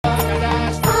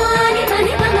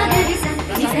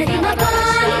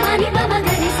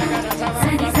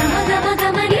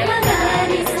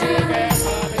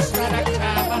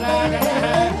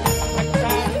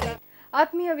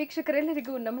ಆತ್ಮೀಯ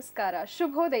ವೀಕ್ಷಕರೆಲ್ಲರಿಗೂ ನಮಸ್ಕಾರ,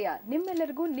 ಶುಭೋದಯ.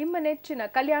 ನಿಮ್ಮೆಲ್ಲರಿಗೂ ನಿಮ್ಮ ನೆಚ್ಚಿನ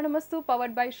ಕಲ್ಯಾಣ ಮಸ್ತು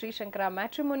powered by Shri Shankara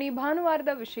matrimony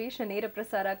ಭಾನುವಾರದ ವಿಶೇಷ ನೇರ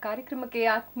ಪ್ರಸಾರ ಕಾರ್ಯಕ್ರಮಕ್ಕೆ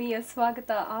ಆತ್ಮೀಯ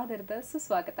ಸ್ವಾಗತ, ಆದರದ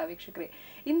ಸುಸ್ವಾಗತ ವೀಕ್ಷಕರೇ.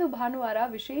 ಇಂದು ಭಾನುವಾರ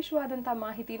ವಿಶೇಷವಾದಂತಹ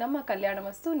ಮಾಹಿತಿ ನಮ್ಮ ಕಲ್ಯಾಣ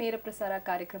ಮಸ್ತು ನೇರ ಪ್ರಸಾರ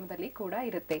ಕಾರ್ಯಕ್ರಮದಲ್ಲಿ ಕೂಡ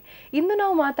ಇರುತ್ತೆ. ಇಂದು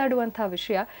ನಾವು ಮಾತಾಡುವಂತಹ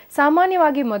ವಿಷಯ,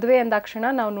 ಸಾಮಾನ್ಯವಾಗಿ ಮದುವೆ ಅಂದಾಕ್ಷಣ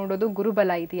ನಾವು ನೋಡೋದು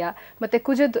ಗುರುಬಲ ಇದೆಯಾ, ಮತ್ತೆ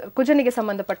ಕುಜನಿಗೆ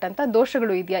ಸಂಬಂಧಪಟ್ಟಂತ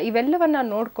ದೋಷಗಳು ಇದೆಯಾ, ಇವೆಲ್ಲವನ್ನ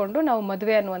ನೋಡ್ಕೊಂಡು ನಾವು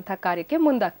ಮದುವೆ ಅನ್ನುವಂತಹ ಕಾರ್ಯಕ್ಕೆ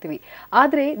ಮುಂದಾಗ್ತೀವಿ.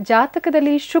 ಆದ್ರೆ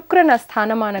ಜಾತಕದಲ್ಲಿ ಶುಕ್ರನ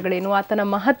ಸ್ಥಾನಮಾನಗಳೇನು, ಆತನ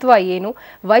ಮಹತ್ವ ಏನು,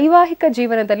 ವೈವಾಹಿಕ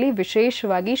ಜೀವನದಲ್ಲಿ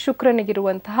ವಿಶೇಷವಾಗಿ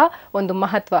ಶುಕ್ರನಿಗಿರುವಂತಹ ಒಂದು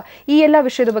ಮಹತ್ವ, ಈ ಎಲ್ಲ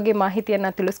ವಿಷಯದ ಬಗ್ಗೆ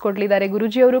ಮಾಹಿತಿಯನ್ನ ತಿಳಿಸ್ಕೊಡ್ಲಿದ್ದಾರೆ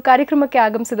ಗುರುಜಿಯವರು. ಕಾರ್ಯಕ್ರಮಕ್ಕೆ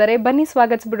ಆಗಮಿಸಿದ್ದಾರೆ, ಬನ್ನಿ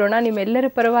ಸ್ವಾಗತಿಸ್ಬಿಡೋಣ. ನಿಮ್ಮೆಲ್ಲರ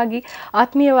ಪರವಾಗಿ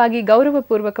ಆತ್ಮೀಯವಾಗಿ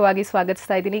ಗೌರವಪೂರ್ವಕವಾಗಿ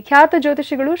ಸ್ವಾಗತಿಸ್ತಾ ಇದ್ದೀನಿ ಖ್ಯಾತ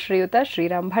ಜ್ಯೋತಿಷಿಗಳು ಶ್ರೀಯುತ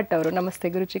ಶ್ರೀರಾಮ್ ಭಟ್ ಅವರು. ನಮಸ್ತೆ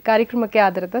ಗುರುಜಿ, ಕಾರ್ಯಕ್ರಮಕ್ಕೆ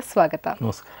ಆದರದ ಸ್ವಾಗತ.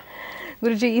 ನಮಸ್ಕಾರ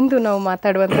ಗುರುಜಿ. ಇಂದು ನಾವು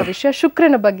ಮಾತಾಡುವಂಥ ವಿಷಯ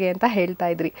ಶುಕ್ರನ ಬಗ್ಗೆ ಅಂತ ಹೇಳ್ತಾ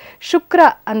ಇದ್ರಿ. ಶುಕ್ರ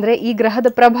ಅಂದ್ರೆ ಈ ಗ್ರಹದ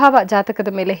ಪ್ರಭಾವ ಜಾತಕದ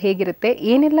ಮೇಲೆ ಹೇಗಿರುತ್ತೆ,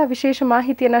 ಏನೆಲ್ಲ ವಿಶೇಷ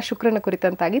ಮಾಹಿತಿಯನ್ನ ಶುಕ್ರನ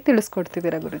ಕುರಿತಂತಾಗಿ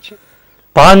ತಿಳಿಸ್ಕೊಡ್ತಿದ್ದೀರಾ ಗುರುಜಿ?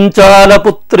 ಪಾಂಚಾಲ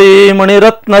ಪುತ್ರಿ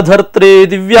ಮಣಿರತ್ನಧರ್ತ್ರಿ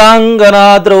ದಿವ್ಯಾಂಗನಾ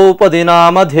ದ್ರೌಪದಿ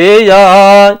ನಾಮಧೇಯ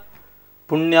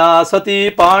ಪುಣ್ಯಾ ಸತಿ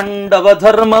ಪಾಂಡವ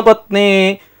ಧರ್ಮ ಪತ್ನಿ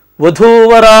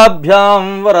ವಧೂವರಾಭ್ಯಾಂ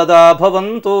ವರದಾ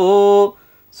ಭವಂತು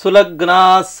ಸುಲಗ್ನಾ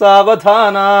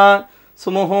ಸಾವಧಾನ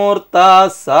ಸುಮುಹೂರ್ತ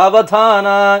ಸಾವಧಾನ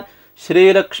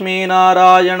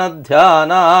ಶ್ರೀಲಕ್ಷ್ಮೀನಾರಾಯಣ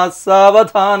ಧ್ಯಾನ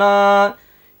ಸಾವಧಾನ.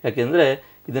 ಯಾಕೆಂದ್ರೆ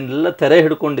ಇದನ್ನೆಲ್ಲ ತೆರೆ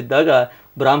ಹಿಡ್ಕೊಂಡಿದ್ದಾಗ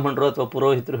ಬ್ರಾಹ್ಮಣರು ಅಥವಾ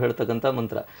ಪುರೋಹಿತರು ಹೇಳ್ತಕ್ಕಂಥ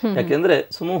ಮಂತ್ರ. ಯಾಕೆಂದ್ರೆ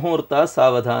ಸುಮುಹೂರ್ತ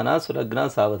ಸಾವಧಾನ ಸುಲಗ್ನ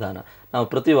ಸಾವಧಾನ, ನಾವು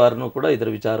ಪ್ರತಿ ವಾರನೂ ಕೂಡ ಇದರ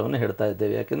ವಿಚಾರವನ್ನು ಹೇಳ್ತಾ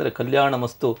ಇದ್ದೇವೆ. ಯಾಕೆಂದ್ರೆ ಕಲ್ಯಾಣ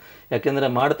ಮಸ್ತು, ಯಾಕೆಂದ್ರೆ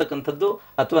ಮಾಡ್ತಕ್ಕಂಥದ್ದು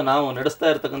ಅಥವಾ ನಾವು ನಡೆಸ್ತಾ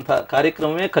ಇರ್ತಕ್ಕಂಥ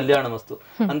ಕಾರ್ಯಕ್ರಮವೇ ಕಲ್ಯಾಣ ಮಸ್ತು.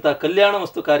 ಅಂತ ಕಲ್ಯಾಣ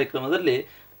ಮಸ್ತು ಕಾರ್ಯಕ್ರಮದಲ್ಲಿ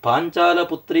ಪಾಂಚಾಲ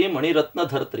ಪುತ್ರಿ ಮಣಿರತ್ನ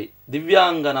ಧರ್ತ್ರಿ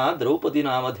ದಿವ್ಯಾಂಗನಾ ದ್ರೌಪದಿ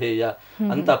ನಾಮಧೇಯ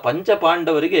ಅಂತ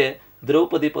ಪಂಚಪಾಂಡವರಿಗೆ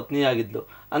ದ್ರೌಪದಿ ಪತ್ನಿಯಾಗಿದ್ಲು.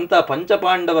 ಅಂತ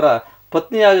ಪಂಚಪಾಂಡವರ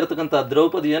ಪತ್ನಿಯಾಗಿರ್ತಕ್ಕಂಥ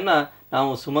ದ್ರೌಪದಿಯನ್ನ ನಾವು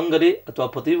ಸುಮಂಗಲಿ ಅಥವಾ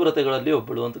ಪತಿವ್ರತೆಗಳಲ್ಲಿ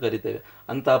ಒಬ್ಬಳು ಅಂತ ಕರಿತೇವೆ.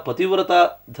 ಅಂತ ಪತಿವ್ರತ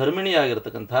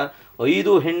ಧರ್ಮಿಣಿಯಾಗಿರ್ತಕ್ಕಂಥ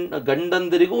 5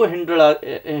 ಗಂಡಂದಿರಿಗೂ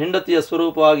ಹೆಂಡತಿಯ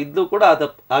ಸ್ವರೂಪವಾಗಿದ್ದು ಕೂಡ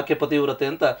ಆಕೆ ಪತಿವ್ರತೆ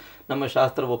ಅಂತ ನಮ್ಮ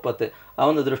ಶಾಸ್ತ್ರ ಒಪ್ಪತ್ತೆ. ಆ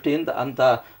ಒಂದು ದೃಷ್ಟಿಯಿಂದ ಅಂತ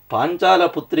ಪಾಂಚಾಲ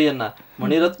ಪುತ್ರಿಯನ್ನ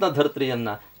ಮಣಿರತ್ನ ಧರ್ತ್ರಿಯನ್ನ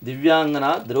ದಿವ್ಯಾಂಗನ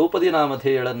ದ್ರೌಪದಿ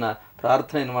ನಾಮಧೇಯಳನ್ನ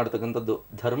ಪ್ರಾರ್ಥನೆಯನ್ನು ಮಾಡ್ತಕ್ಕಂಥದ್ದು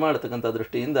ಧರ್ಮ ಆಡ್ತಕ್ಕಂಥ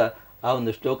ದೃಷ್ಟಿಯಿಂದ ಆ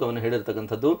ಒಂದು ಶ್ಲೋಕವನ್ನು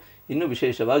ಹೇಳಿರ್ತಕ್ಕಂಥದ್ದು. ಇನ್ನು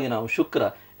ವಿಶೇಷವಾಗಿ ನಾವು ಶುಕ್ರ,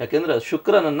 ಯಾಕೆಂದ್ರೆ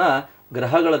ಶುಕ್ರನನ್ನ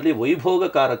ಗ್ರಹಗಳಲ್ಲಿ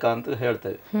ವೈಭೋಗಕಾರಕ ಅಂತ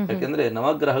ಹೇಳ್ತೇವೆ. ಯಾಕೆಂದ್ರೆ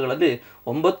ನವಗ್ರಹಗಳಲ್ಲಿ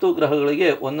 9 ಗ್ರಹಗಳಿಗೆ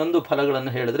ಒಂದೊಂದು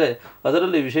ಫಲಗಳನ್ನು ಹೇಳಿದ್ರೆ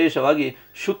ಅದರಲ್ಲಿ ವಿಶೇಷವಾಗಿ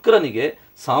ಶುಕ್ರನಿಗೆ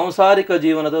ಸಾಂಸಾರಿಕ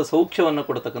ಜೀವನದ ಸೌಖ್ಯವನ್ನು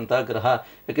ಕೊಡ್ತಕ್ಕಂಥ ಗ್ರಹ.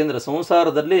 ಯಾಕೆಂದ್ರೆ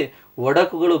ಸಂಸಾರದಲ್ಲಿ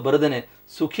ಒಡಕುಗಳು ಬರದೇನೆ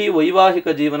ಸುಖಿ ವೈವಾಹಿಕ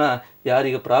ಜೀವನ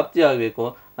ಯಾರಿಗೆ ಪ್ರಾಪ್ತಿಯಾಗಬೇಕೋ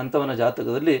ಅಂಥವನ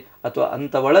ಜಾತಕದಲ್ಲಿ ಅಥವಾ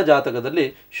ಅಂಥವಳ ಜಾತಕದಲ್ಲಿ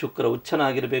ಶುಕ್ರ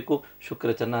ಉಚ್ಚನಾಗಿರಬೇಕು, ಶುಕ್ರ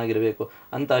ಚೆನ್ನಾಗಿರಬೇಕು.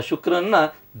 ಅಂತ ಶುಕ್ರನ್ನ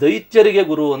ದೈತ್ಯರಿಗೆ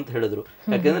ಗುರು ಅಂತ ಹೇಳಿದ್ರು.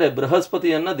 ಯಾಕೆಂದ್ರೆ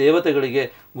ಬೃಹಸ್ಪತಿಯನ್ನ ದೇವತೆಗಳಿಗೆ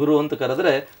ಗುರು ಅಂತ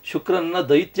ಕರೆದ್ರೆ ಶುಕ್ರನ್ನ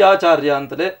ದೈತ್ಯಾಚಾರ್ಯ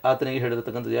ಅಂತಲೇ ಆತನಿಗೆ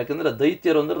ಹೇಳಿರ್ತಕ್ಕಂಥದ್ದು. ಯಾಕೆಂದ್ರೆ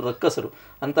ದೈತ್ಯರು ಅಂದ್ರೆ ರಕ್ಕಸರು.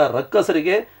 ಅಂತ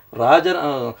ರಕ್ಕಸರಿಗೆ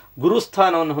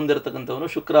ಗುರುಸ್ಥಾನವನ್ನು ಹೊಂದಿರತಕ್ಕಂಥವನು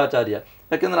ಶುಕ್ರಾಚಾರ್ಯ.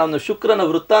 ಯಾಕೆಂದ್ರೆ ಅವನು ಶುಕ್ರನ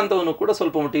ವೃತ್ತಾಂತವನ್ನು ಕೂಡ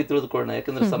ಸ್ವಲ್ಪ ಮಟ್ಟಿಗೆ ತಿಳಿದುಕೊಳ್ಳೋಣ,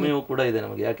 ಯಾಕೆಂದ್ರೆ ಸಮಯವೂ ಕೂಡ ಇದೆ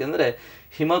ನಮಗೆ. ಯಾಕೆಂದ್ರೆ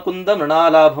ಹಿಮಕುಂದ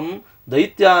ಮೃಣಾಲಾಭಂ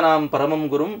ದೈತ್ಯಾನಾಂ ಪರಮಂ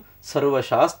ಗುರುಂ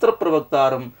ಸರ್ವಶಾಸ್ತ್ರ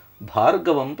ಪ್ರವಕ್ತಾರಂ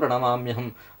ಭಾರ್ಗವಂ ಪ್ರಣಮಾಮ್ಯಹಂ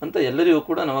ಅಂತ ಎಲ್ಲರಿಗೂ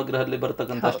ಕೂಡ ನವಗ್ರಹದಲ್ಲಿ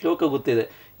ಬರ್ತಕ್ಕಂಥ ಶ್ಲೋಕ ಗೊತ್ತಿದೆ.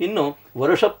 ಇನ್ನು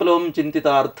ವರ್ಷಪ್ಲವಂ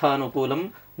ಚಿಂತಿತಾರ್ಥಾನುಕೂಲಂ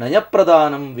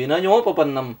ನಯಪ್ರದಾನಂ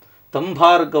ವಿನಯೋಪಪನ್ನಂ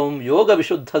ತಂಭಾರ್ಗವಂ ಯೋಗ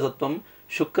ವಿಶುದ್ಧ ಸತ್ವಂ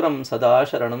ಶುಕ್ರಂ ಸದಾ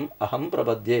ಶರಣಂ ಅಹಂ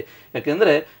ಪ್ರಪದ್ಯೆ.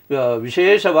 ಯಾಕೆಂದ್ರೆ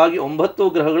ವಿಶೇಷವಾಗಿ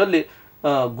 9 ಗ್ರಹಗಳಲ್ಲಿ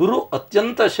ಗುರು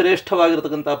ಅತ್ಯಂತ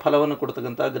ಶ್ರೇಷ್ಠವಾಗಿರ್ತಕ್ಕಂಥ ಫಲವನ್ನು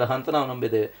ಕೊಡ್ತಕ್ಕಂಥ ಗ್ರಹ ಅಂತ ನಾವು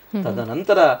ನಂಬಿದ್ದೇವೆ.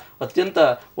 ತದನಂತರ ಅತ್ಯಂತ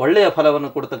ಒಳ್ಳೆಯ ಫಲವನ್ನು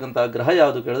ಕೊಡ್ತಕ್ಕಂಥ ಗ್ರಹ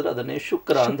ಯಾವುದು ಕೇಳಿದ್ರೆ ಅದನ್ನೇ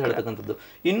ಶುಕ್ರ ಅಂತ ಹೇಳ್ತಕ್ಕಂಥದ್ದು.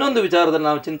 ಇನ್ನೊಂದು ವಿಚಾರದಲ್ಲಿ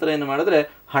ನಾವು ಚಿಂತನೆಯನ್ನು ಮಾಡಿದ್ರೆ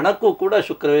ಹಣಕ್ಕೂ ಕೂಡ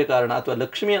ಶುಕ್ರವೇ ಕಾರಣ. ಅಥವಾ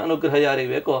ಲಕ್ಷ್ಮಿಯ ಅನುಗ್ರಹ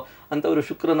ಯಾರಿಗೆ ಬೇಕೋ ಅಂಥವರು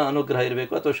ಶುಕ್ರನ ಅನುಗ್ರಹ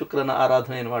ಇರಬೇಕು ಅಥವಾ ಶುಕ್ರನ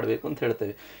ಆರಾಧನೆಯನ್ನು ಮಾಡಬೇಕು ಅಂತ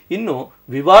ಹೇಳ್ತೇವೆ. ಇನ್ನು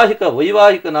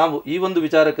ವೈವಾಹಿಕ ನಾವು ಈ ಒಂದು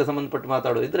ವಿಚಾರಕ್ಕೆ ಸಂಬಂಧಪಟ್ಟು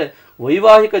ಮಾತಾಡೋದಿದ್ರೆ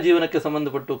ವೈವಾಹಿಕ ಜೀವನಕ್ಕೆ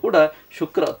ಸಂಬಂಧಪಟ್ಟು ಕೂಡ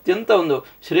ಶುಕ್ರ ಅತ್ಯಂತ ಒಂದು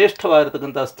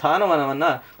ಶ್ರೇಷ್ಠವಾಗಿರ್ತಕ್ಕಂಥ ಸ್ಥಾನಮಾನವನ್ನ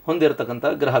ಹೊಂದಿರತಕ್ಕಂಥ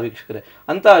ಗ್ರಹ ವೀಕ್ಷಕರೇ.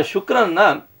 ಅಂತ ಶುಕ್ರನ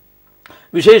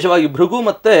ವಿಶೇಷವಾಗಿ ಭೃಗು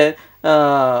ಮತ್ತೆ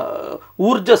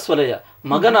ಊರ್ಜಸ್ವಲಯ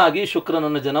ಮಗನಾಗಿ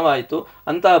ಶುಕ್ರನನ್ನು ಜನವಾಯಿತು.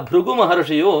 ಅಂತ ಭೃಗು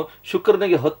ಮಹರ್ಷಿಯು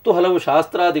ಶುಕ್ರನಿಗೆ 10 ಹಲವು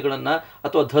ಶಾಸ್ತ್ರಾದಿಗಳನ್ನು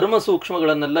ಅಥವಾ ಧರ್ಮ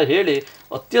ಸೂಕ್ಷ್ಮಗಳನ್ನೆಲ್ಲ ಹೇಳಿ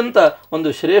ಅತ್ಯಂತ ಒಂದು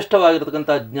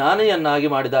ಶ್ರೇಷ್ಠವಾಗಿರತಕ್ಕಂಥ ಜ್ಞಾನಿಯನ್ನಾಗಿ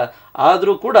ಮಾಡಿದ.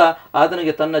 ಆದರೂ ಕೂಡ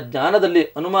ಆತನಿಗೆ ತನ್ನ ಜ್ಞಾನದಲ್ಲಿ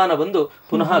ಅನುಮಾನ ಬಂದು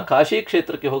ಪುನಃ ಕಾಶಿ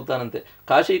ಕ್ಷೇತ್ರಕ್ಕೆ ಹೋಗ್ತಾನಂತೆ.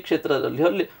 ಕಾಶಿ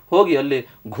ಕ್ಷೇತ್ರದಲ್ಲಿ ಹೋಗಿ ಅಲ್ಲಿ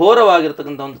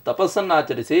ಘೋರವಾಗಿರ್ತಕ್ಕಂಥ ಒಂದು ತಪಸ್ಸನ್ನು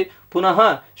ಆಚರಿಸಿ ಪುನಃ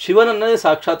ಶಿವನನ್ನೇ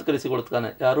ಸಾಕ್ಷಾತ್ಕರಿಸಿಕೊಳ್ತಾನೆ.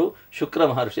 ಯಾರು? ಶುಕ್ರ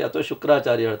ಮಹರ್ಷಿ ಅಥವಾ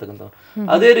ಶುಕ್ರಾಚಾರ್ಯ ಹೇಳ್ತಕ್ಕಂಥವ್ರು.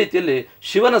 ಅದೇ ರೀತಿಯಲ್ಲಿ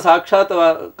ಶಿವನ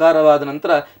ಸಾಕ್ಷಾತ್ಕಾರವಾದ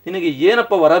ನಂತರ ನಿನಗೆ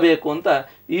ಏನಪ್ಪ ವರ ಬೇಕು ಅಂತ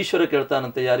ಈಶ್ವರ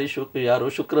ಕೇಳ್ತಾನಂತೆ. ಯಾರು?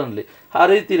 ಶುಕ್ರನಲ್ಲಿ. ಆ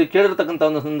ರೀತಿಯಲ್ಲಿ ಕೇಳಿರ್ತಕ್ಕಂಥ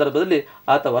ಒಂದು ಸಂದರ್ಭದಲ್ಲಿ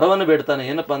ಆತ ವರವನ್ನು ಬೇಡ್ತಾನೆ.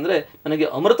 ಏನಪ್ಪಾ ಅಂದ್ರೆ ನನಗೆ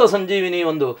ಅಮೃತ ಸಂಜೀವಿನಿ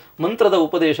ಒಂದು ಮಂತ್ರದ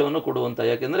ಉಪದೇಶವನ್ನು ಕೊಡುವಂತ.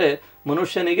 ಯಾಕೆಂದ್ರೆ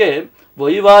ಮನುಷ್ಯನಿಗೆ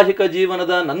ವೈವಾಹಿಕ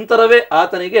ಜೀವನದ ನಂತರವೇ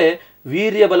ಆತನಿಗೆ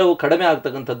ವೀರ್ಯ ಬಲವು ಕಡಿಮೆ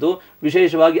ಆಗ್ತಕ್ಕಂಥದ್ದು,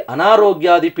 ವಿಶೇಷವಾಗಿ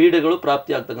ಅನಾರೋಗ್ಯಾದಿ ಪೀಡೆಗಳು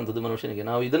ಪ್ರಾಪ್ತಿ ಆಗ್ತಕ್ಕಂಥದ್ದು ಮನುಷ್ಯನಿಗೆ.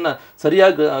 ನಾವು ಇದನ್ನ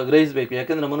ಸರಿಯಾಗಿ ಗ್ರಹಿಸಬೇಕು.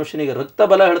 ಯಾಕೆಂದ್ರೆ ಮನುಷ್ಯನಿಗೆ ರಕ್ತ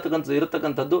ಬಲ ಹೇಳ್ತಕ್ಕಂಥದ್ದು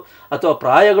ಇರತಕ್ಕಂಥದ್ದು ಅಥವಾ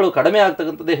ಪ್ರಾಯಗಳು ಕಡಿಮೆ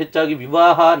ಆಗ್ತಕ್ಕಂಥದ್ದೇ ಹೆಚ್ಚಾಗಿ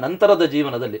ವಿವಾಹ ನಂತರದ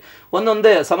ಜೀವನದಲ್ಲಿ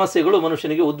ಒಂದೊಂದೇ ಸಮಸ್ಯೆಗಳು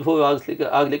ಮನುಷ್ಯನಿಗೆ ಉದ್ಭವ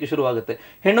ಆಗ್ಲಿಕ್ಕೆ ಶುರುವಾಗುತ್ತೆ.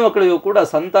 ಹೆಣ್ಣು ಮಕ್ಕಳಿಗೂ ಕೂಡ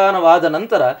ಸಂತಾನವಾದ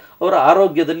ನಂತರ ಅವರ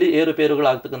ಆರೋಗ್ಯದಲ್ಲಿ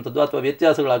ಏರುಪೇರುಗಳಾಗ್ತಕ್ಕಂಥದ್ದು ಅಥವಾ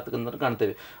ವ್ಯತ್ಯಾಸಗಳಾಗ್ತಕ್ಕಂಥದ್ದು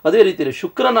ಕಾಣ್ತೇವೆ. ಅದೇ ರೀತಿಯಲ್ಲಿ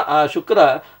ಶುಕ್ರ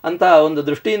ಅಂತ ಒಂದು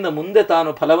ದೃಷ್ಟಿಯಿಂದ ಮುಂದೆ ತಾನು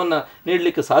ಫಲವನ್ನ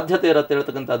ನೀಡಲಿಕ್ಕೆ ಸಾಧ್ಯತೆ ಇರುತ್ತೆ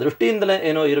ಹೇಳ್ತಕ್ಕಂಥ ದೃಷ್ಟಿಯಿಂದಲೇ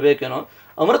ಏನೋ ಇರಬೇಕೇನೋ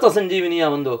ಅಮೃತ ಸಂಜೀವಿನಿಯ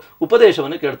ಒಂದು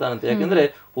ಉಪದೇಶವನ್ನು ಕೇಳ್ತಾನಂತೆ. ಯಾಕೆಂದ್ರೆ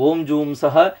ಓಂ ಜೂಂ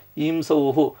ಸಹ ಈಂ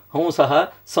ಸೌಹು ಹಂಸಃ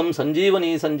ಸಂ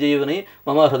ಸಂಜೀವನಿ ಸಂಜೀವನಿ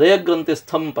ಮಮ ಹೃದಯ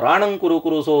ಗ್ರಂಥಿಸ್ಥಂ ಪ್ರಾಣಂ ಕುರು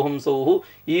ಕುರು ಸೋಹಂ ಸೌಹು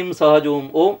ಈಂ ಸಹ ಜೂಂ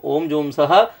ಓಂ ಓಂ ಜೂಂ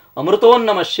ಸಹ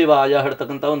ಅಮೃತೋನ್ನಮ ಶಿವಾಯ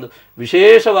ಹೇಳ್ತಕ್ಕಂಥ ಒಂದು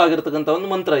ವಿಶೇಷವಾಗಿರ್ತಕ್ಕಂಥ ಒಂದು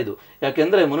ಮಂತ್ರ ಇದು.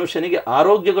 ಯಾಕೆಂದ್ರೆ ಮನುಷ್ಯನಿಗೆ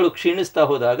ಆರೋಗ್ಯಗಳು ಕ್ಷೀಣಿಸ್ತಾ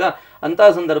ಹೋದಾಗ ಅಂತಹ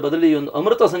ಸಂದರ್ಭದಲ್ಲಿ ಈ ಒಂದು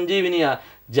ಅಮೃತ ಸಂಜೀವಿನಿಯ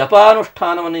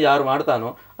ಜಪಾನುಷ್ಠಾನವನ್ನು ಯಾರು ಮಾಡ್ತಾನೋ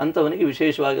ಅಂಥವನಿಗೆ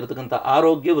ವಿಶೇಷವಾಗಿರ್ತಕ್ಕಂಥ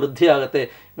ಆರೋಗ್ಯ ವೃದ್ಧಿ ಆಗತ್ತೆ.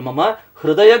 ಮಮ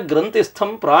ಹೃದಯ ಗ್ರಂಥಿಸ್ಥಂ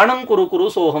ಪ್ರಾಣಂ ಕುರು ಕುರು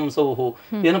ಸೋಹಂ ಸೌಹು.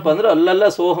 ಏನಪ್ಪಾ ಅಂದ್ರೆ ಅಲ್ಲೆಲ್ಲ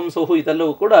ಸೋಹಂ ಸೌಹು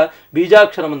ಇದೆಲ್ಲವೂ ಕೂಡ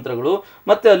ಬೀಜಾಕ್ಷರ ಮಂತ್ರಗಳು.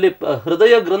 ಮತ್ತೆ ಅಲ್ಲಿ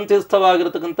ಹೃದಯ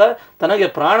ಗ್ರಂಥಿಸ್ಥವಾಗಿರ್ತಕ್ಕಂಥ ತನಗೆ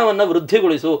ಪ್ರಾಣವನ್ನ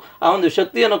ವೃದ್ಧಿಗೊಳಿಸು, ಆ ಒಂದು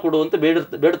ಶಕ್ತಿಯನ್ನು ಕೊಡುವಂತೆ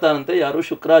ಬೇಡ್ತಾನಂತೆ ಯಾರು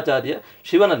ಶುಕ್ರಾಚಾರ್ಯ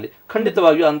ಶಿವನಲ್ಲಿ.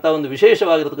 ಖಂಡಿತವಾಗಿಯೂ ಅಂತ ಒಂದು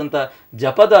ವಿಶೇಷವಾಗಿರ್ತಕ್ಕಂಥ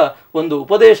ಜಪದ ಒಂದು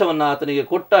ಉಪದೇಶವನ್ನ ಆತನಿಗೆ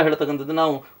ಕೊಟ್ಟ ಹೇಳ್ತಕ್ಕಂಥದ್ದು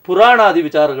ನಾವು ಪುರಾಣಾದಿ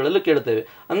ವಿಚಾರಗಳಲ್ಲಿ ಕೇಳ್ತೇವೆ.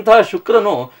 ಅಂತಹ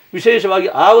ಶುಕ್ರನು ವಿಶೇಷವಾಗಿ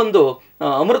ಆ ಒಂದು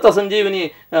ಅಮೃತ ಸಂಜೀವಿನಿ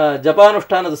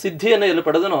ಜಪಾನುಷ್ಠಾನದ ಸಿದ್ಧಿಯನ್ನು ಎಲ್ಲಿ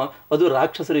ಪಡೆದನೋ ಅದು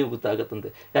ರಾಕ್ಷಸರಿಗೆ ಗೊತ್ತಾಗತ್ತಂತೆ.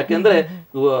 ಯಾಕೆಂದ್ರೆ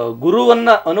ಗುರುವನ್ನ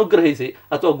ಅನುಗ್ರಹಿಸಿ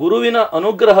ಅಥವಾ ಗುರುವಿನ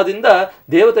ಅನುಗ್ರಹದಿಂದ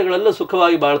ದೇವತೆಗಳೆಲ್ಲ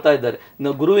ಸುಖವಾಗಿ ಬಾಳ್ತಾ ಇದ್ದಾರೆ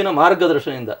ಗುರುವಿನ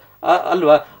ಮಾರ್ಗದರ್ಶನದಿಂದ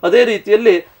ಅಲ್ವಾ. ಅದೇ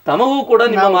ರೀತಿಯಲ್ಲಿ ತಮಗೂ ಕೂಡ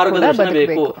ನಿಮ್ಮ ಮಾರ್ಗದರ್ಶನ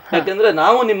ಬೇಕು. ಯಾಕೆಂದ್ರೆ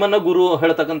ನಾವು ನಿಮ್ಮನ್ನ ಗುರು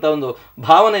ಹೇಳ್ತಕ್ಕಂಥ ಒಂದು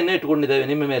ಭಾವನೆಯನ್ನೇ ಇಟ್ಕೊಂಡಿದ್ದೇವೆ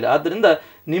ನಿಮ್ಮ ಮೇಲೆ. ಆದ್ರಿಂದ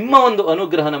ನಿಮ್ಮ ಒಂದು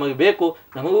ಅನುಗ್ರಹ ನಮಗೆ ಬೇಕು,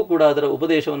 ನಮಗೂ ಕೂಡ ಅದರ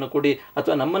ಉಪದೇಶವನ್ನು ಕೊಡಿ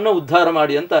ಅಥವಾ ನಮ್ಮನ್ನ ಉದ್ಧಾರ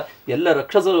ಮಾಡಿ ಅಂತ ಎಲ್ಲ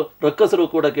ರಕ್ಕಸರು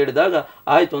ಕೂಡ ಕೇಳಿದಾಗ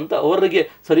ಆಯ್ತು ಅಂತ ಅವರಿಗೆ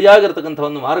ಸರಿಯಾಗಿರ್ತಕ್ಕಂಥ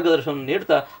ಒಂದು ಮಾರ್ಗದರ್ಶನ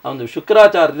ನೀಡ್ತಾ ಆ ಒಂದು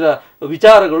ಶುಕ್ರಾಚಾರ್ಯರ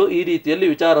ವಿಚಾರಗಳು ಈ ರೀತಿಯಲ್ಲಿ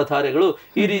ವಿಚಾರಧಾರೆಗಳು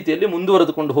ಈ ರೀತಿಯಲ್ಲಿ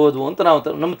ಮುಂದುವರೆದುಕೊಂಡು ಹೋದವು ಅಂತ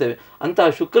ನಾವು ನಂಬ್ತೇವೆ. ಅಂತಹ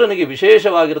ಶುಕ್ರನಿಗೆ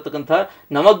ವಿಶೇಷವಾಗಿರ್ತಕ್ಕಂಥ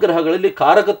ನವಗ್ರಹಗಳಲ್ಲಿ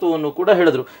ಕಾರಕತ್ವವನ್ನು ಕೂಡ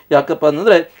ಹೇಳಿದ್ರು. ಯಾಕಪ್ಪ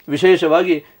ಅಂತಂದ್ರೆ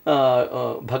ವಿಶೇಷವಾಗಿ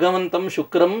ಭಗವಂತಂ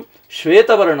ಶುಕ್ರಂ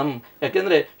ಶ್ವೇತವರ್ಣಂ.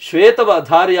 ಯಾಕೆಂದ್ರೆ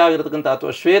ಶ್ವೇತಧಾರಿಯಾಗಿರ್ತಕ್ಕಂಥ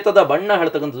ಅಥವಾ ಶ್ವೇತದ ಬಣ್ಣ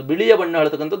ಹೇಳ್ತಕ್ಕಂಥದ್ದು, ಬಿಳಿಯ ಬಣ್ಣ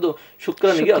ಹೇಳ್ತಕ್ಕಂಥದ್ದು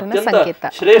ಶುಕ್ರನಿಗೆ ಅತ್ಯಂತ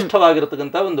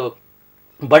ಶ್ರೇಷ್ಠವಾಗಿರ್ತಕ್ಕಂಥ ಒಂದು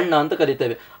ಬಣ್ಣ ಅಂತ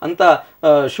ಕರಿತೇವೆ. ಅಂತ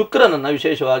ಶುಕ್ರನನ್ನ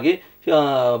ವಿಶೇಷವಾಗಿ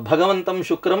ಭಗವಂತಂ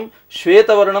ಶುಕ್ರಂ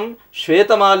ಶ್ವೇತವರ್ಣಂ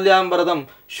ಶ್ವೇತಮಾಲ್ಯಾಂಬರದಂ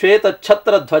ಶ್ವೇತ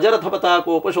ಛತ್ರ ಧ್ವಜರಥ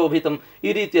ಪತಾಕೋಪಶೋಭಿತಂ ಈ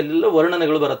ರೀತಿಯಲ್ಲೆಲ್ಲ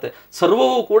ವರ್ಣನೆಗಳು ಬರುತ್ತೆ.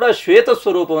 ಸರ್ವವೂ ಕೂಡ ಶ್ವೇತ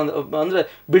ಸ್ವರೂಪವನ್ನು ಅಂದ್ರೆ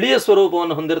ಬಿಳಿಯ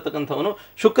ಸ್ವರೂಪವನ್ನು ಹೊಂದಿರತಕ್ಕಂಥವನು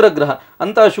ಶುಕ್ರಗ್ರಹ.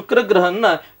 ಅಂತಹ ಶುಕ್ರಗ್ರಹನ್ನ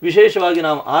ವಿಶೇಷವಾಗಿ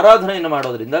ನಾವು ಆರಾಧನೆಯನ್ನು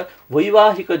ಮಾಡೋದ್ರಿಂದ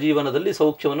ವೈವಾಹಿಕ ಜೀವನದಲ್ಲಿ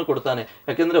ಸೌಖ್ಯವನ್ನು ಕೊಡ್ತಾನೆ.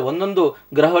 ಯಾಕೆಂದ್ರೆ ಒಂದೊಂದು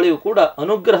ಗ್ರಹಗಳಿಗೂ ಕೂಡ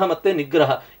ಅನುಗ್ರಹ ಮತ್ತೆ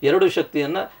ನಿಗ್ರಹ ಎರಡು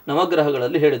ಶಕ್ತಿಯನ್ನ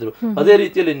ನವಗ್ರಹಗಳಲ್ಲಿ ಹೇಳಿದ್ರು. ಅದೇ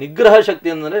ರೀತಿಯಲ್ಲಿ ನಿಗ್ರಹ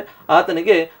ಶಕ್ತಿ ಅಂದರೆ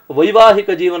ಆತನಿಗೆ ವೈವಾಹಿಕ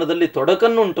ಜೀವನದಲ್ಲಿ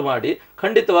ತೊಡಕನ್ನುಂಟು ಮಾಡಿ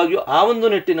ಖಂಡಿತವಾಗಿಯೂ ಆ ಒಂದು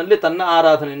ನಿಟ್ಟಿನಲ್ಲಿ ತನ್ನ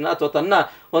ಆರಾಧನೆಯನ್ನ ಅಥವಾ ತನ್ನ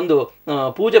ಒಂದು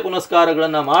ಪೂಜೆ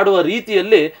ಪುನಸ್ಕಾರಗಳನ್ನ ಮಾಡುವ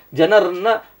ರೀತಿಯಲ್ಲಿ ಜನರನ್ನ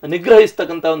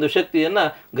ನಿಗ್ರಹಿಸ್ತಕ್ಕಂಥ ಒಂದು ಶಕ್ತಿಯನ್ನ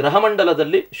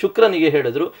ಗ್ರಹಮಂಡಲದಲ್ಲಿ ಶುಕ್ರನಿಗೆ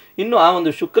ಹೇಳಿದ್ರು. ಇನ್ನು ಆ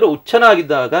ಒಂದು ಶುಕ್ರ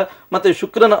ಉಚ್ಚನಾಗಿದ್ದಾಗ ಮತ್ತೆ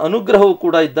ಶುಕ್ರನ ಅನುಗ್ರಹವು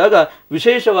ಕೂಡ ಇದ್ದಾಗ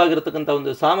ವಿಶೇಷವಾಗಿರತಕ್ಕಂಥ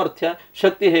ಒಂದು ಸಾಮರ್ಥ್ಯ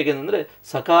ಶಕ್ತಿ ಹೇಗೆ ಅಂದ್ರೆ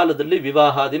ಸಕಾಲದಲ್ಲಿ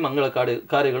ವಿವಾಹಾದಿ ಮಂಗಳ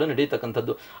ಕಾರ್ಯಗಳು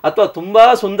ನಡೀತಕ್ಕಂಥದ್ದು, ಅಥವಾ ತುಂಬಾ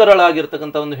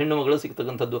ಸುಂದರಳಾಗಿರ್ತಕ್ಕಂಥ ಒಂದು ಹೆಣ್ಣು ಮಗಳು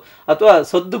ಸಿಗ್ತಕ್ಕಂಥದ್ದು, ಅಥವಾ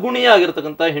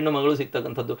ಸದ್ಗುಣಿಯಾಗಿರ್ತಕ್ಕಂಥ ಹೆಣ್ಣು ಮಗಳು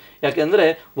ಸಿಗ್ತಕ್ಕಂಥದ್ದು. ಯಾಕೆಂದ್ರೆ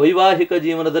ವೈವಾಹಿಕ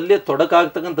ಜೀವನದಲ್ಲಿ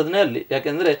ತೊಡಕಾಗ್ತಕ್ಕಂಥದ್ದನ್ನೇ ಅಲ್ಲಿ.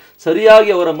 ಯಾಕೆಂದ್ರೆ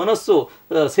ಸರಿಯಾಗಿ ಅವರ ಮನಸ್ಸು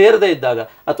ಸೇರದೇ ಇದ್ದಾಗ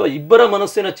ಅಥವಾ ಇಬ್ಬರ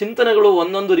ಮನಸ್ಸಿನ ಚಿಂತನೆಗಳು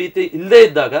ಒಂದೊಂದು ರೀತಿ ಇಲ್ಲದೇ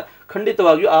ಇದ್ದಾಗ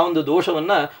ಖಂಡಿತವಾಗಿಯೂ ಆ ಒಂದು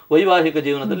ದೋಷವನ್ನ ವೈವಾಹಿಕ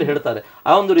ಜೀವನದಲ್ಲಿ ಹೇಳ್ತಾರೆ.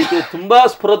 ಆ ಒಂದು ರೀತಿ ತುಂಬಾ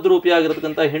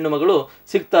ಸ್ಫುರದ್ರೂಪಿಯಾಗಿರ್ತಕ್ಕಂಥ ಹೆಣ್ಣು ಮಗಳು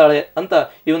ಸಿಗ್ತಾಳೆ ಅಂತ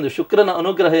ಈ ಒಂದು ಶುಕ್ರನ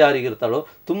ಅನುಗ್ರಹ ಯಾರಿಗಿರ್ತಾಳೋ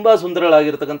ತುಂಬಾ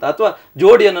ಸುಂದರಳಾಗಿರ್ತಕ್ಕಂಥ ಅಥವಾ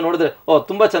ಜೋಡಿಯನ್ನು ನೋಡಿದ್ರೆ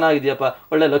ತುಂಬಾ ಚೆನ್ನಾಗಿದೆಯಪ್ಪ,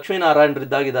 ಒಳ್ಳೆ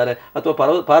ಲಕ್ಷ್ಮೀನಾರಾಯಣರಿದ್ದಾಗಿದ್ದಾರೆ ಅಥವಾ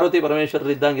ಪಾರ್ವತಿ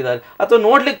ಪರಮೇಶ್ವರರು ಇದ್ದಂಗಿದ್ದಾರೆ ಅಥವಾ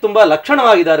ನೋಡ್ಲಿಕ್ಕೆ ತುಂಬಾ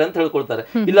ಲಕ್ಷಣವಾಗಿದ್ದಾರೆ ಅಂತ ಹೇಳ್ಕೊಳ್ತಾರೆ.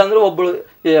 ಇಲ್ಲಾಂದ್ರೆ ಒಬ್ಬಳು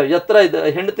ಎತ್ತರ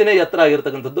ಹೆಂಡತಿನೇ ಎತ್ತರ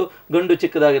ಆಗಿರ್ತಕ್ಕಂಥದ್ದು, ಗಂಡು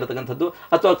ಚಿಕ್ಕದಾಗಿರ್ತಕ್ಕಂಥದ್ದು,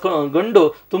 ಅಥವಾ ಗಂಡು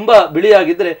ತುಂಬಾ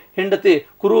ಬಿಳಿಯಾಗಿದ್ರೆ ಹೆಂಡತಿ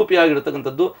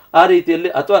ಕುರೂಪಿಯಾಗಿರ್ತಕ್ಕಂಥದ್ದು, ಆ ರೀತಿಯಲ್ಲಿ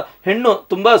ಅಥವಾ ಹೆಣ್ಣು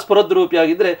ತುಂಬಾ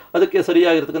ಸ್ಫುರದ್ರೂಪಿಯಾಗಿದ್ರೆ ಅದಕ್ಕೆ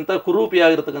ಸರಿಯಾಗಿರ್ತಕ್ಕಂಥ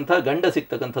ಕುರೂಪಿಯಾಗಿರ್ತಕ್ಕಂಥ ಗಂಡ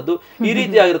ಸಿಗ್ತಕ್ಕಂಥದ್ದು, ಈ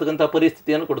ರೀತಿಯಾಗಿರ್ತಕ್ಕಂಥ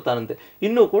ಪರಿಸ್ಥಿತಿಯನ್ನು ಕೊಡ್ತಾನಂತೆ.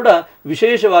 ಇನ್ನು ಕೂಡ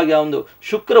ವಿಶೇಷವಾಗಿ ಆ ಒಂದು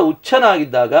ಶುಕ್ರ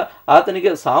ಉಚ್ಚನಾಗಿದ್ದಾಗ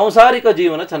ಆತನಿಗೆ ಸಾಂಸಾರಿಕ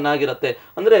ಜೀವನ ಚೆನ್ನಾಗಿರುತ್ತೆ.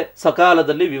 ಅಂದ್ರೆ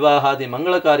ಸಕಾಲದಲ್ಲಿ ವಿವಾಹಾದಿ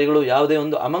ಮಂಗಳ ಕಾರ್ಯಗಳು ಯಾವುದೇ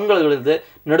ಒಂದು ಅಮಂಗಳಗಳಿಲ್ಲದೆ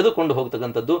ನಡೆದುಕೊಂಡು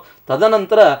ಹೋಗ್ತಕ್ಕಂಥದ್ದು.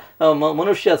 ತದನಂತರ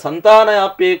ಮನುಷ್ಯ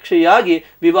ಸಂತಾನಾಪೇಕ್ಷೆಯಾಗಿ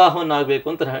ವಿವಾಹವನ್ನಾಗಬೇಕು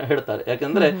ಅಂತ ಹೇಳ್ತಾರೆ.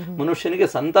 ಯಾಕೆಂದ್ರೆ ಮನುಷ್ಯನಿಗೆ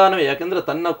ಸಂತಾನವೇ, ಯಾಕೆಂದ್ರೆ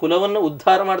ತನ್ನ ಕುಲವನ್ನು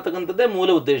ಉದ್ಧಾರ ಮಾಡ್ತಕ್ಕಂಥದ್ದೇ ಮೂಲ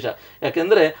ಉದ್ದೇಶ.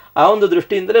 ಯಾಕೆಂದ್ರೆ ಆ ಒಂದು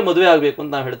ದೃಷ್ಟಿಯಿಂದಲೇ ಮದುವೆ ಆಗಬೇಕು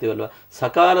ಅಂತ ನಾವು ಹೇಳ್ತೀವಲ್ವ.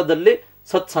 ಸಕಾಲದಲ್ಲಿ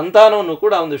ಸತ್ಸಂತಾನವನ್ನು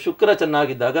ಕೂಡ ಒಂದು ಶುಕ್ರ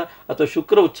ಚೆನ್ನಾಗಿದ್ದಾಗ ಅಥವಾ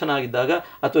ಶುಕ್ರ ಉಚ್ಚನಾಗಿದ್ದಾಗ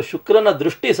ಅಥವಾ ಶುಕ್ರನ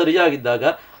ದೃಷ್ಟಿ ಸರಿಯಾಗಿದ್ದಾಗ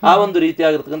ಆ ಒಂದು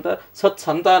ರೀತಿಯಾಗಿರ್ತಕ್ಕಂಥ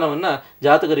ಸತ್ಸಂತಾನವನ್ನು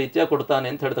ಜಾತಕ ರೀತಿಯ ಕೊಡ್ತಾನೆ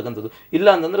ಅಂತ ಹೇಳ್ತಕ್ಕಂಥದ್ದು. ಇಲ್ಲ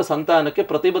ಅಂತಂದ್ರೆ ಸಂತಾನಕ್ಕೆ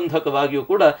ಪ್ರತಿಬಂಧಕವಾಗಿಯೂ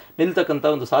ಕೂಡ ನಿಲ್ತಕ್ಕಂಥ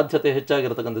ಒಂದು ಸಾಧ್ಯತೆ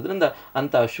ಹೆಚ್ಚಾಗಿರ್ತಕ್ಕಂಥದ್ರಿಂದ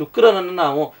ಅಂಥ ಶುಕ್ರನನ್ನು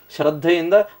ನಾವು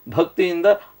ಶ್ರದ್ಧೆಯಿಂದ ಭಕ್ತಿಯಿಂದ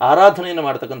ಆರಾಧನೆಯನ್ನು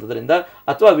ಮಾಡ್ತಕ್ಕಂಥದ್ರಿಂದ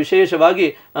ಅಥವಾ ವಿಶೇಷವಾಗಿ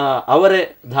ಅವರೇ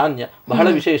ಧಾನ್ಯ ಬಹಳ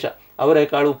ವಿಶೇಷ,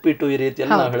 ಅವರೆಕಾಳು ಉಪ್ಪಿಟ್ಟು ಈ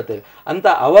ರೀತಿಯಲ್ಲಿ ನಾವು ಹೇಳ್ತೇವೆ. ಅಂತ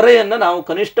ಅವರೆಯನ್ನು ನಾವು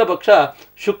ಕನಿಷ್ಠ ಪಕ್ಷ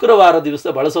ಶುಕ್ರವಾರ ದಿವಸ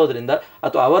ಬಳಸೋದ್ರಿಂದ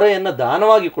ಅಥವಾ ಅವರೆಯನ್ನು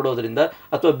ದಾನವಾಗಿ ಕೊಡೋದ್ರಿಂದ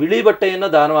ಅಥವಾ ಬಿಳಿ ಬಟ್ಟೆಯನ್ನು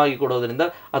ದಾನವಾಗಿ ಕೊಡೋದ್ರಿಂದ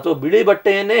ಅಥವಾ ಬಿಳಿ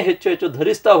ಬಟ್ಟೆಯನ್ನೇ ಹೆಚ್ಚು ಹೆಚ್ಚು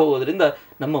ಧರಿಸ್ತಾ ಹೋಗೋದ್ರಿಂದ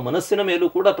ನಮ್ಮ ಮನಸ್ಸಿನ ಮೇಲೂ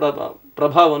ಕೂಡ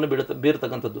ಪ್ರಭಾವವನ್ನು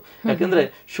ಬೀರ್ತಕ್ಕಂಥದ್ದು. ಯಾಕೆಂದ್ರೆ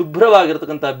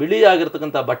ಶುಭ್ರವಾಗಿರ್ತಕ್ಕಂಥ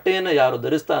ಬಿಳಿಯಾಗಿರ್ತಕ್ಕಂಥ ಬಟ್ಟೆಯನ್ನು ಯಾರು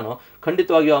ಧರಿಸ್ತಾನೋ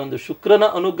ಖಂಡಿತವಾಗಿಯೂ ಆ ಒಂದು ಶುಕ್ರನ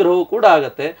ಅನುಗ್ರಹವೂ ಕೂಡ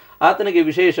ಆಗತ್ತೆ, ಆತನಿಗೆ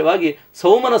ವಿಶೇಷವಾಗಿ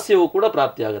ಸೌಮನಸ್ಯವೂ ಕೂಡ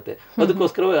ಪ್ರಾಪ್ತಿ ಆಗತ್ತೆ.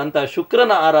 ಅದಕ್ಕೋಸ್ಕರವೇ ಅಂತ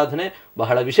ಶುಕ್ರನ ಆರಾಧನೆ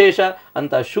ಬಹಳ ವಿಶೇಷ.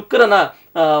 ಅಂತ ಶುಕ್ರನ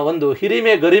ಒಂದು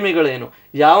ಹಿರಿಮೆ ಗರಿಮೆಗಳೇನು,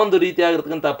 ಯಾವೊಂದು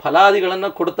ರೀತಿಯಾಗಿರ್ತಕ್ಕಂಥ ಫಲಾದಿಗಳನ್ನ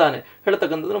ಕೊಡ್ತಾನೆ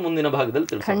ಹೇಳ್ತಕ್ಕಂಥದ್ದು ಮುಂದಿನ ಭಾಗದಲ್ಲಿ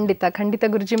ತಿಳಿಸಿ. ಖಂಡಿತ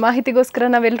ಗುರುಜಿ, ಮಾಹಿತಿಗೋಸ್ಕರ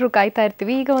ನಾವೆಲ್ಲರೂ ಕಾಯ್ತಾ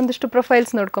ಇರ್ತೀವಿ. ಈಗ ಒಂದಷ್ಟು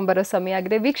ಪ್ರೊಫೈಲ್ಸ್ ನೋಡ್ಕೊಂಡ್ ಬರೋ ಸಮಯ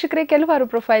ಆಗಿದೆ. ವೀಕ್ಷಕರೇ, ಕೆಲವಾರು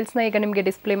ಪ್ರೊಫೈಲ್ಸ್ ನ ಈಗ ನಿಮಗೆ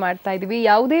ಡಿಸ್ಪ್ಲೇ ಮಾಡ್ತಾ ಇದೀವಿ.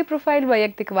 ಯಾವುದೇ ಪ್ರೊಫೈಲ್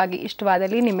ವೈಯಕ್ತಿಕವಾಗಿ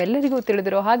ಇಷ್ಟವಾದಲ್ಲಿ ನಿಮ್ಮೆಲ್ಲರಿಗೂ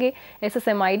ತಿಳಿದಿರೋ ಹಾಗೆ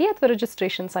SSM ID ಅಥವಾ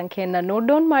ರಿಜಿಸ್ಟ್ರೇಷನ್ ಸಂಖ್ಯೆಯನ್ನ ನೋಟ್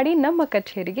ಡೌನ್ ಮಾಡಿ ನಮ್ಮ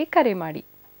ಕಚೇರಿಗೆ ಕರೆ ಮಾಡಿ.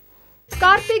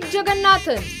 ಕಾರ್ತಿಕ್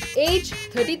ಜಗನ್ನಾಥನ್, ಏಜ್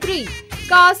 33,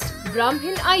 ಕಾಸ್ಟ್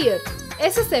ಬ್ರಾಹ್ಮಣ Iyer,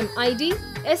 SSM ID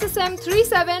SSM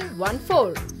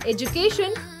 3714,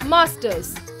 education masters.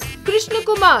 Krishna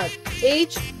Kumar,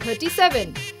 age 37,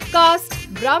 caste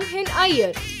Brahmin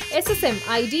Iyer, SSM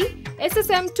ID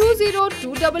SSM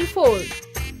 20244.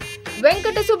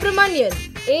 Venkata Subramanian,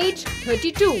 age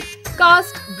 32,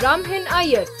 caste Brahmin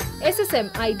Iyer, SSM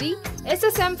ID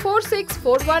SSM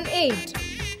 46418.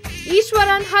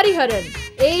 Ishwaran Hariharan,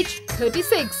 age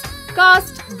 36,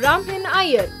 caste Brahmin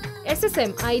Iyer,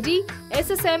 SSM ID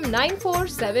SSM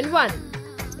 9471.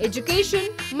 Education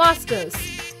Masters.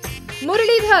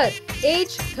 Muralidhar,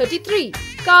 age 33,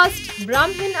 caste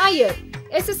Brahmin Iyer,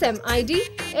 SSM ID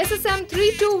SSM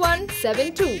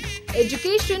 32172.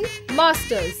 Education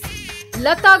Masters.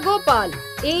 Lata Gopal,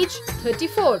 age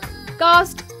 34,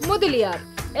 caste Mudaliyar,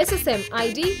 SSM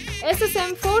ID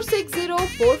SSM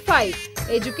 46045.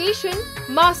 Education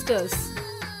Masters.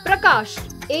 Prakash,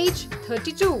 age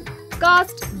 32,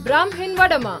 caste Brahmin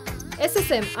Vadama,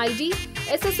 SSM ID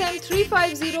SSM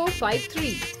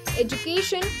 35053.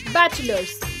 Education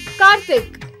Bachelors. Karthik,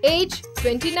 age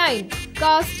 29,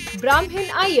 caste Brahmin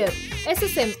Iyer,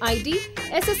 SSM ID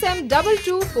SSM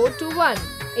 22421.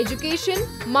 Education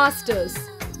Masters.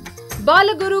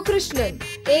 Balaguru Krishnan,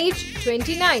 age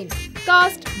 29,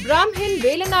 caste Brahmin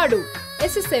Velanadu,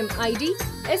 SSM ID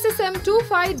SSM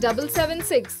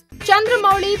 25776.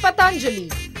 Chandramouli Patanjali,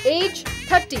 age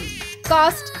 30,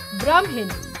 caste Brahmin,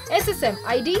 SSM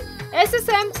ID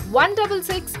SSM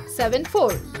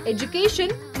 16674. Education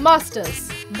Masters.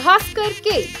 Bhaskar K,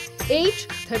 age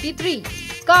 33,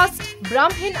 caste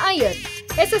Brahmin Iyer,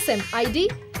 SSM ID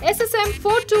SSM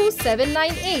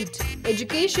 42798.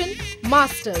 Education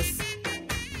Masters.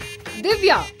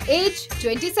 Divya, age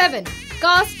 27,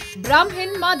 caste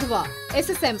Brahmin Madhva,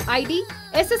 SSM ID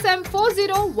SSM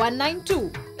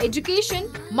 40192. Education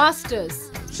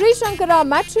Masters. Sri Sankara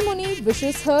Matrimony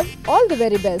wishes her all the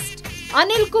very best.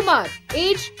 Anil Kumar,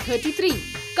 age 33,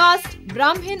 caste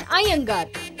Brahmin Iyengar,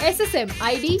 SSM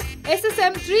ID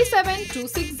SSM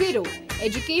 37260.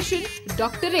 Education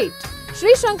Doctorate.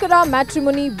 Sri Sankara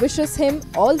Matrimony wishes him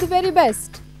all the very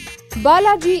best.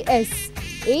 Balaji S,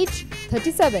 age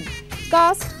 37,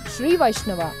 caste Sri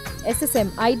Vaishnava,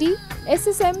 SSM ID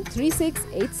SSM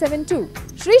 36872.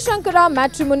 Sri Sankara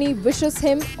Matrimony wishes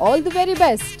him all the very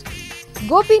best.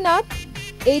 Gopinath,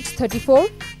 age 34,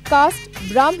 caste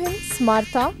Brahmin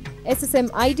Smartha, SSM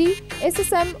ID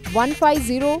SSM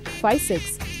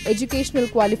 15056. Educational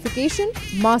qualification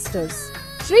Masters.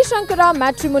 Sri Sankara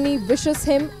Matrimony wishes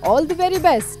him all the very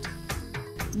best.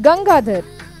 Gangadhar,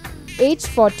 age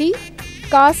 40,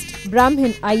 caste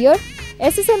Brahmin Iyer,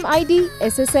 SSM ID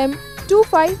SSM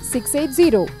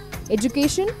 25680.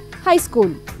 Education High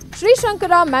School. Sri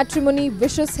Sankara Matrimony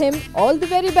wishes him all the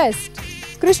very best.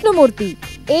 Krishnamurthy,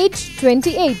 age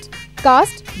 28,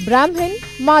 caste Brahmin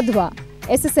Madhva,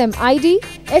 SSM ID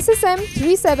SSM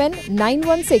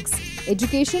 37916.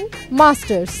 Education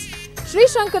Masters. Sri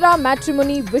Sankara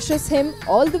Matrimony wishes him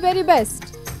all the very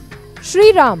best.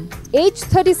 Sriram, age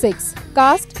 36,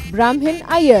 caste Brahmin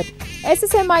Iyer,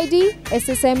 SSM ID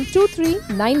SSM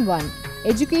 2391.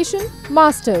 Education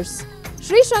Masters.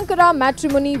 Sri Sankara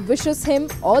Matrimony wishes him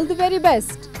all the very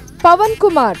best. Pawan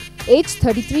Kumar, age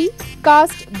 33,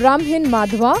 caste Brahmin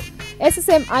Madhva,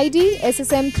 SSM ID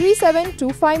SSM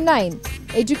 37259.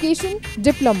 Education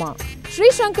Diploma. Sri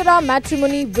Sankara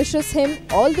Matrimony wishes him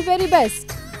all the very best.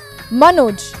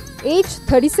 Manoj, age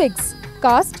 36,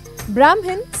 caste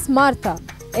Brahmin Smartha,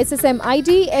 SSM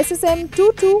ID SSM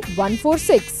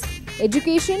 22146,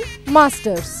 education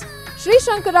Masters. Sri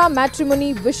Sankara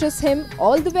Matrimony wishes him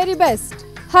all the very best.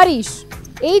 Harish,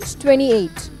 age 28,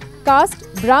 caste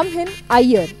Brahmin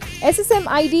Iyer, SSM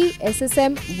ID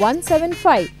SSM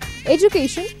 175,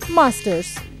 education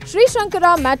Masters. Sri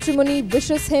Sankara Matrimony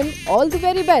wishes him all the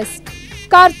very best.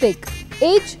 Karthik,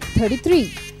 age 33,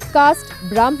 caste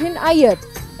Brahmin Iyer,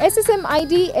 SSM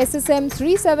ID SSM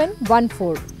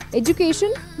 3714,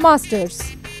 education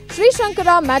Masters. Sri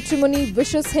Sankara Matrimony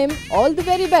wishes him all the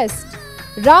very best.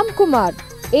 Ram Kumar,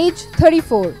 age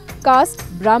 34, caste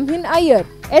Brahmin Iyer,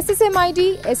 SSM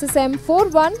ID SSM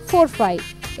 4145,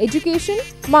 education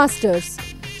Masters.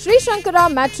 Sri Sankara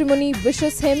Matrimony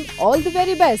wishes him all the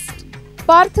very best.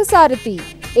 Parthasarathi,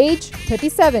 age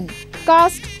 37,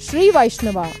 caste Sri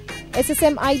Vaishnava,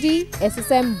 SSM ID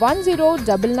SSM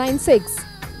 10996,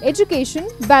 education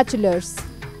Bachelors.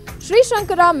 Sri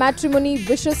Sankara Matrimony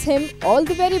wishes him all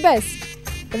the very best.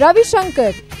 Ravi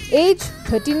Shankar, age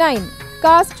 39,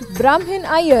 caste Brahmin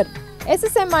Iyer,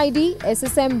 SSM ID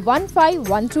SSM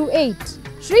 15128.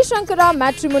 Sri Sankara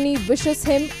Matrimony wishes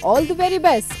him all the very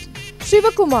best.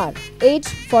 Shivakumar, age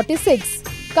 46,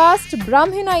 caste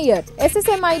Brahmin Iyer,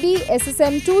 SSM ID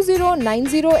SSM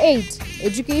 20908,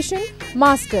 education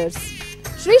Masters.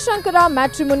 Shri Shankara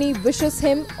matrimony wishes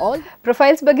him all.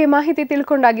 Profiles ಬಗ್ಗೆ ಮಾಹಿತಿ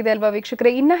ತಿಳ್ಕೊಂಡಾಗಿದೆ ಅಲ್ವಾ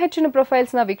ವೀಕ್ಷಕರೇ? ಇನ್ನ ಹೆಚ್ಚಿನ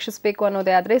profiles ನ ವೀಕ್ಷಿಸಬೇಕು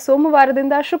ಅನ್ನೋದೇ ಆದ್ರೆ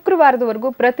ಸೋಮವಾರದಿಂದ ಶುಕ್ರವಾರದವರೆಗೂ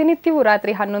ಪ್ರತಿನಿತ್ಯವೂ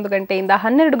ರಾತ್ರಿ 11 ಗಂಟೆಯಿಂದ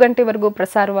 12 ಗಂಟೆವರೆಗೂ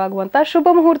ಪ್ರಸಾರವಾಗುವಂತಹ ಶುಭ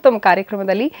ಮುಹೂರ್ತಂ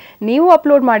ಕಾರ್ಯಕ್ರಮದಲ್ಲಿ ನೀವು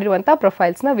ಅಪ್ಲೋಡ್ ಮಾಡಿರುವಂತಹ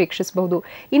ಪ್ರೊಫೈಲ್ಸ್ ನ ವೀಕ್ಷಿಸಬಹುದು.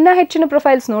 ಇನ್ನ ಹೆಚ್ಚಿನ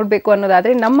ಪ್ರೊಫೈಲ್ಸ್ ನೋಡಬೇಕು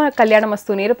ಅನ್ನೋದಾದ್ರೆ ನಮ್ಮ ಕಲ್ಯಾಣ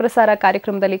ಮಸ್ತು ನೇರ ಪ್ರಸಾರ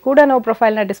ಕಾರ್ಯಕ್ರಮದಲ್ಲಿ ಕೂಡ ನಾವು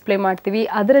ಪ್ರೊಫೈಲ್ ನ ಡಿಸ್ಪ್ಲೇ ಮಾಡ್ತೀವಿ.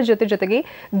 ಅದರ ಜೊತೆಗೆ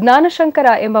ಜ್ಞಾನಶಂಕರ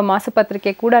ಎಂಬ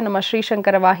ಮಾಸಪತ್ರಿಕೆ ಕೂಡ ನಮ್ಮ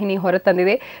ಶ್ರೀಶಂಕರ ವಾಹಿನಿ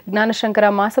ಹೊರತಂದಿದೆ. ಜ್ಞಾನಶಂಕರ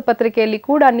ಮಾಸಪತ್ರಿಕೆಯಲ್ಲಿ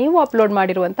ಕೂಡ ನೀವು ಅಪ್ಲೋಡ್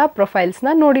ಮಾಡಿರುವಂತಹ ಪ್ರೊಫೈಲ್ಸ್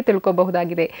ನ ನೋಡಿ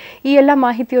ತಿಳ್ಕೋಬಹುದಾಗಿದೆ. ಈ ಎಲ್ಲ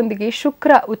ಮಾಹಿತಿಯೊಂದಿಗೆ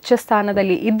ಶುಕ್ರ ಉಚ್ಚ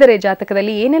ಸ್ಥಾನದಲ್ಲಿ ಇದ್ದರೆ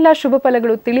ಜಾತಕದಲ್ಲಿ ಏನೆಲ್ಲ ಶುಭ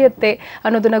ಫಲಗಳು ತಿಳಿಯುತ್ತೆ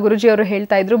ಅನ್ನೋದನ್ನ ಗುರುಜಿ ಅವರು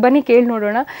ಹೇಳ್ತಾ ಇದ್ರು. ಬನ್ನಿ ಕೇಳಿ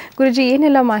ನೋಡೋಣ. ಗುರುಜಿ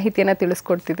ಏನೆಲ್ಲ ಮಾಹಿತಿಯನ್ನ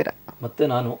ತಿಳಿಸ್ಕೊಡ್ತಿದ್ದೀರಾ? ಮತ್ತೆ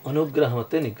ನಾನು ಅನುಗ್ರಹ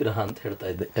ಮತ್ತೆ ನಿಗ್ರಹ ಅಂತ ಹೇಳ್ತಾ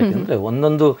ಇದ್ದೆ. ಯಾಕಂದ್ರೆ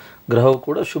ಒಂದೊಂದು ಗ್ರಹವು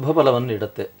ಕೂಡ ಶುಭ ಫಲವನ್ನು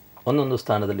ನೀಡುತ್ತೆ ಒಂದೊಂದು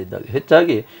ಸ್ಥಾನದಲ್ಲಿದ್ದಾಗ.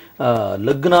 ಹೆಚ್ಚಾಗಿ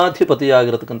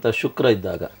ಲಗ್ನಾಧಿಪತಿಯಾಗಿರತಕ್ಕಂಥ ಶುಕ್ರ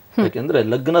ಇದ್ದಾಗ, ಯಾಕೆಂದ್ರೆ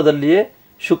ಲಗ್ನದಲ್ಲಿಯೇ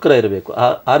ಶುಕ್ರ ಇರಬೇಕು.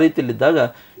 ಆ ರೀತಿಯಲ್ಲಿದ್ದಾಗ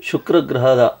ಶುಕ್ರ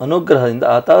ಗ್ರಹದ ಅನುಗ್ರಹದಿಂದ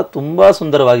ಆತ ತುಂಬಾ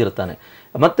ಸುಂದರವಾಗಿರ್ತಾನೆ.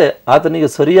 ಮತ್ತೆ ಆತನಿಗೆ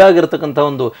ಸರಿಯಾಗಿರ್ತಕ್ಕಂಥ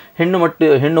ಒಂದು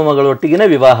ಹೆಣ್ಣು ಮಗಳೊಟ್ಟಿಗೆ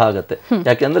ವಿವಾಹ ಆಗತ್ತೆ.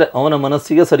 ಯಾಕೆಂದ್ರೆ ಅವನ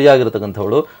ಮನಸ್ಸಿಗೆ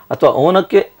ಸರಿಯಾಗಿರ್ತಕ್ಕಂಥವಳು ಅಥವಾ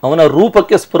ಅವನ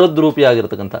ರೂಪಕ್ಕೆ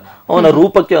ಸ್ಫುರದ್ರೂಪಿಯಾಗಿರ್ತಕ್ಕಂಥ ಅವನ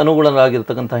ರೂಪಕ್ಕೆ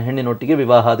ಅನುಗುಣವಾಗಿರ್ತಕ್ಕಂಥ ಹೆಣ್ಣಿನೊಟ್ಟಿಗೆ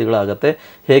ವಿವಾಹಾದಿಗಳಾಗತ್ತೆ.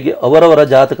 ಹೇಗೆ ಅವರವರ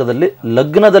ಜಾತಕದಲ್ಲಿ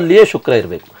ಲಗ್ನದಲ್ಲಿಯೇ ಶುಕ್ರ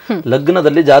ಇರಬೇಕು.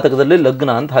 ಲಗ್ನದಲ್ಲಿ ಜಾತಕದಲ್ಲಿ ಲಗ್ನ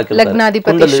ಅಂತ ಹಾಕಿರ್ತಾರೆ,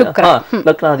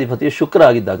 ಲಗ್ನಾಧಿಪತಿ ಶುಕ್ರ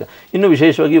ಆಗಿದ್ದಾಗ. ಇನ್ನು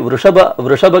ವಿಶೇಷವಾಗಿ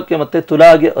ವೃಷಭಕ್ಕೆ ಮತ್ತೆ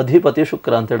ತುಲಾಗೆ ಅಧಿಪತಿ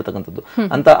ಶುಕ್ರ ಅಂತ ಹೇಳ್ತಕ್ಕಂಥದ್ದು,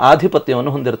 ಅಂತ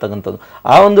ಆಧಿಪತ್ಯವನ್ನು ಹೊಂದಿರತಕ್ಕಂಥದ್ದು.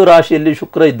 ಆ ಒಂದು ರಾಶಿಯಲ್ಲಿ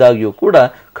ಶುಕ್ರ ಇದ್ದಾಗಿಯೂ ಕೂಡ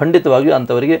ಖಂಡಿತವಾಗಿಯೂ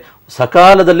ಅಂತವರಿಗೆ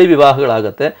ಸಕಾಲದಲ್ಲಿ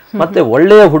ವಿವಾಹಗಳಾಗತ್ತೆ. ಮತ್ತೆ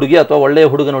ಒಳ್ಳೆಯ ಹುಡುಗಿ ಅಥವಾ ಒಳ್ಳೆಯ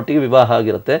ಹುಡುಗನೊಟ್ಟಿಗೆ ವಿವಾಹ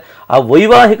ಆಗಿರುತ್ತೆ. ಆ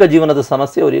ವೈವಾಹಿಕ ಜೀವನದ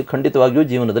ಸಮಸ್ಯೆ ಅವರಿಗೆ ಖಂಡಿತವಾಗಿಯೂ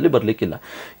ಜೀವನದಲ್ಲಿ ಬರಲಿಕ್ಕಿಲ್ಲ.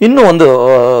 ಇನ್ನು ಒಂದು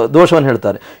ದೋಷವನ್ನು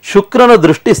ಹೇಳ್ತಾರೆ, ಶುಕ್ರನ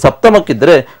ದೃಷ್ಟಿ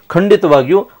ಸಪ್ತಮಕ್ಕಿದ್ರೆ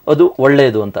ಖಂಡಿತವಾಗಿಯೂ ಅದು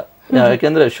ಒಳ್ಳೆಯದು ಅಂತ.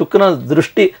 ಯಾಕೆಂದ್ರೆ ಶುಕ್ರನ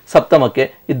ದೃಷ್ಟಿ ಸಪ್ತಮಕ್ಕೆ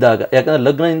ಇದ್ದಾಗ, ಯಾಕಂದ್ರೆ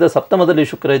ಲಗ್ನದಿಂದ ಸಪ್ತಮದಲ್ಲಿ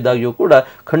ಶುಕ್ರ ಇದ್ದಾಗಿಯೂ ಕೂಡ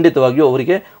ಖಂಡಿತವಾಗಿಯೂ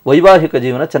ಅವರಿಗೆ ವೈವಾಹಿಕ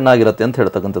ಜೀವನ ಚೆನ್ನಾಗಿರುತ್ತೆ ಅಂತ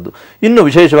ಹೇಳ್ತಕ್ಕಂಥದ್ದು. ಇನ್ನು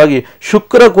ವಿಶೇಷವಾಗಿ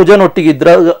ಶುಕ್ರ ಕುಜನೊಟ್ಟಿಗೆ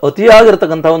ಇದ್ದಾಗ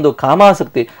ಅತಿಯಾಗಿರ್ತಕ್ಕಂಥ ಒಂದು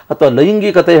ಕಾಮಾಸಕ್ತಿ ಅಥವಾ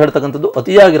ಲೈಂಗಿಕತೆ ಹೇಳ್ತಕ್ಕಂಥದ್ದು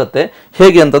ಅತಿಯಾಗಿರುತ್ತೆ.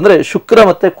 ಹೇಗೆ ಅಂತಂದ್ರೆ ಶುಕ್ರ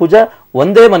ಮತ್ತೆ ಕುಜ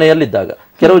ಒಂದೇ ಮನೆಯಲ್ಲಿದ್ದಾಗ,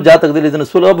 ಕೆಲವು ಜಾತಕದಲ್ಲಿ ಇದನ್ನು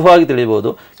ಸುಲಭವಾಗಿ ತಿಳಿಯಬಹುದು.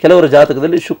 ಕೆಲವರ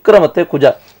ಜಾತಕದಲ್ಲಿ ಶುಕ್ರ ಮತ್ತೆ ಕುಜ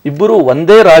ಇಬ್ಬರು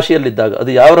ಒಂದೇ ರಾಶಿಯಲ್ಲಿದ್ದಾಗ,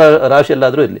 ಅದು ಯಾವ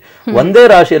ರಾಶಿಯಲ್ಲಾದರೂ ಇರಲಿ, ಒಂದೇ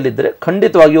ರಾಶಿಯಲ್ಲಿದ್ದರೆ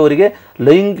ಖಂಡಿತವಾಗಿಯೂ ಅವರಿಗೆ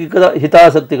ಲೈಂಗಿಕ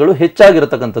ಹಿತಾಸಕ್ತಿಗಳು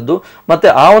ಹೆಚ್ಚಾಗಿರತಕ್ಕಂಥದ್ದು. ಮತ್ತೆ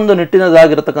ಆ ಒಂದು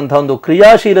ನಿಟ್ಟಿನದಾಗಿರತಕ್ಕಂಥ ಒಂದು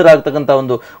ಕ್ರಿಯಾಶೀಲರಾಗತಕ್ಕಂಥ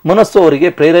ಒಂದು ಮನಸ್ಸು ಅವರಿಗೆ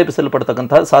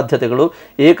ಪ್ರೇರೇಪಿಸಲ್ಪಡ್ತಕ್ಕಂತಹ ಸಾಧ್ಯತೆಗಳು.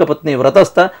 ಏಕಪತ್ನಿ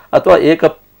ವ್ರತಸ್ಥ ಅಥವಾ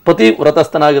ಪತಿ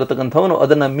ವ್ರತಸ್ಥನಾಗಿರತಕ್ಕಂಥವನು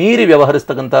ಅದನ್ನ ಮೀರಿ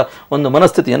ವ್ಯವಹರಿಸತಕ್ಕಂಥ ಒಂದು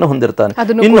ಮನಸ್ಥಿತಿಯನ್ನು ಹೊಂದಿರ್ತಾನೆ.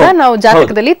 ನಾವು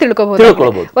ಜಾತಕದಲ್ಲಿ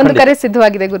ತಿಳ್ಕೊಬಹುದು. ಒಂದು ಕರೆ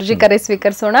ಸಿದ್ಧವಾಗಿದೆ ಗುರುಜಿ, ಕರೆ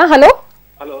ಸ್ವೀಕರಿಸೋಣ. ಹಲೋ.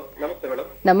 ನಮಸ್ತೆ ಮೇಡಮ್.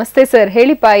 ನಮಸ್ತೆ ಸರ್,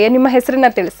 ಹೇಳಿಪ್ಪ, ನಿಮ್ಮ ಹೆಸರನ್ನ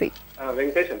ತಿಳಿಸಿ.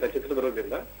 ವೆಂಕಟೇಶ್ ಅಂತ,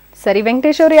 ಚಿತ್ರದುರ್ಗದಿಂದ. ಸರಿ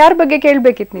ವೆಂಕಟೇಶ್ ಅವರು, ಯಾರ ಬಗ್ಗೆ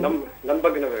ಕೇಳ್ಬೇಕಿತ್ತು ನೀವು? ನನ್ನ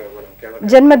ಬಗ್ಗೆ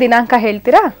ಜನ್ಮ ದಿನಾಂಕ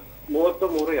ಹೇಳ್ತೀರಾ?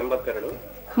 30/3/82.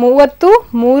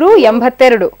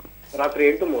 30/3/82 ರಾತ್ರಿ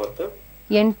 8:30.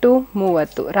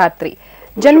 8:30 ರಾತ್ರಿ.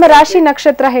 ಜನ್ಮ ರಾಶಿ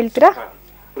ನಕ್ಷತ್ರ ಹೇಳ್ತೀರಾ?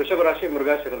 ವೃಷಭ ರಾಶಿ,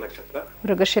 ಮೃಗಶಿರ ನಕ್ಷತ್ರ.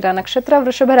 ಮೃಗಶಿರ ನಕ್ಷತ್ರ,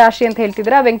 ವೃಷಭ ರಾಶಿ ಅಂತ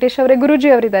ಹೇಳ್ತಿದ್ದೀರಾ. ವೆಂಕಟೇಶ್ ಅವರೇ, ಗುರುಜಿ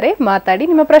ಅವರಿದ್ದಾರೆ, ಮಾತಾಡಿ,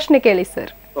 ನಿಮ್ಮ ಪ್ರಶ್ನೆ ಕೇಳಿ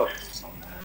ಸರ್.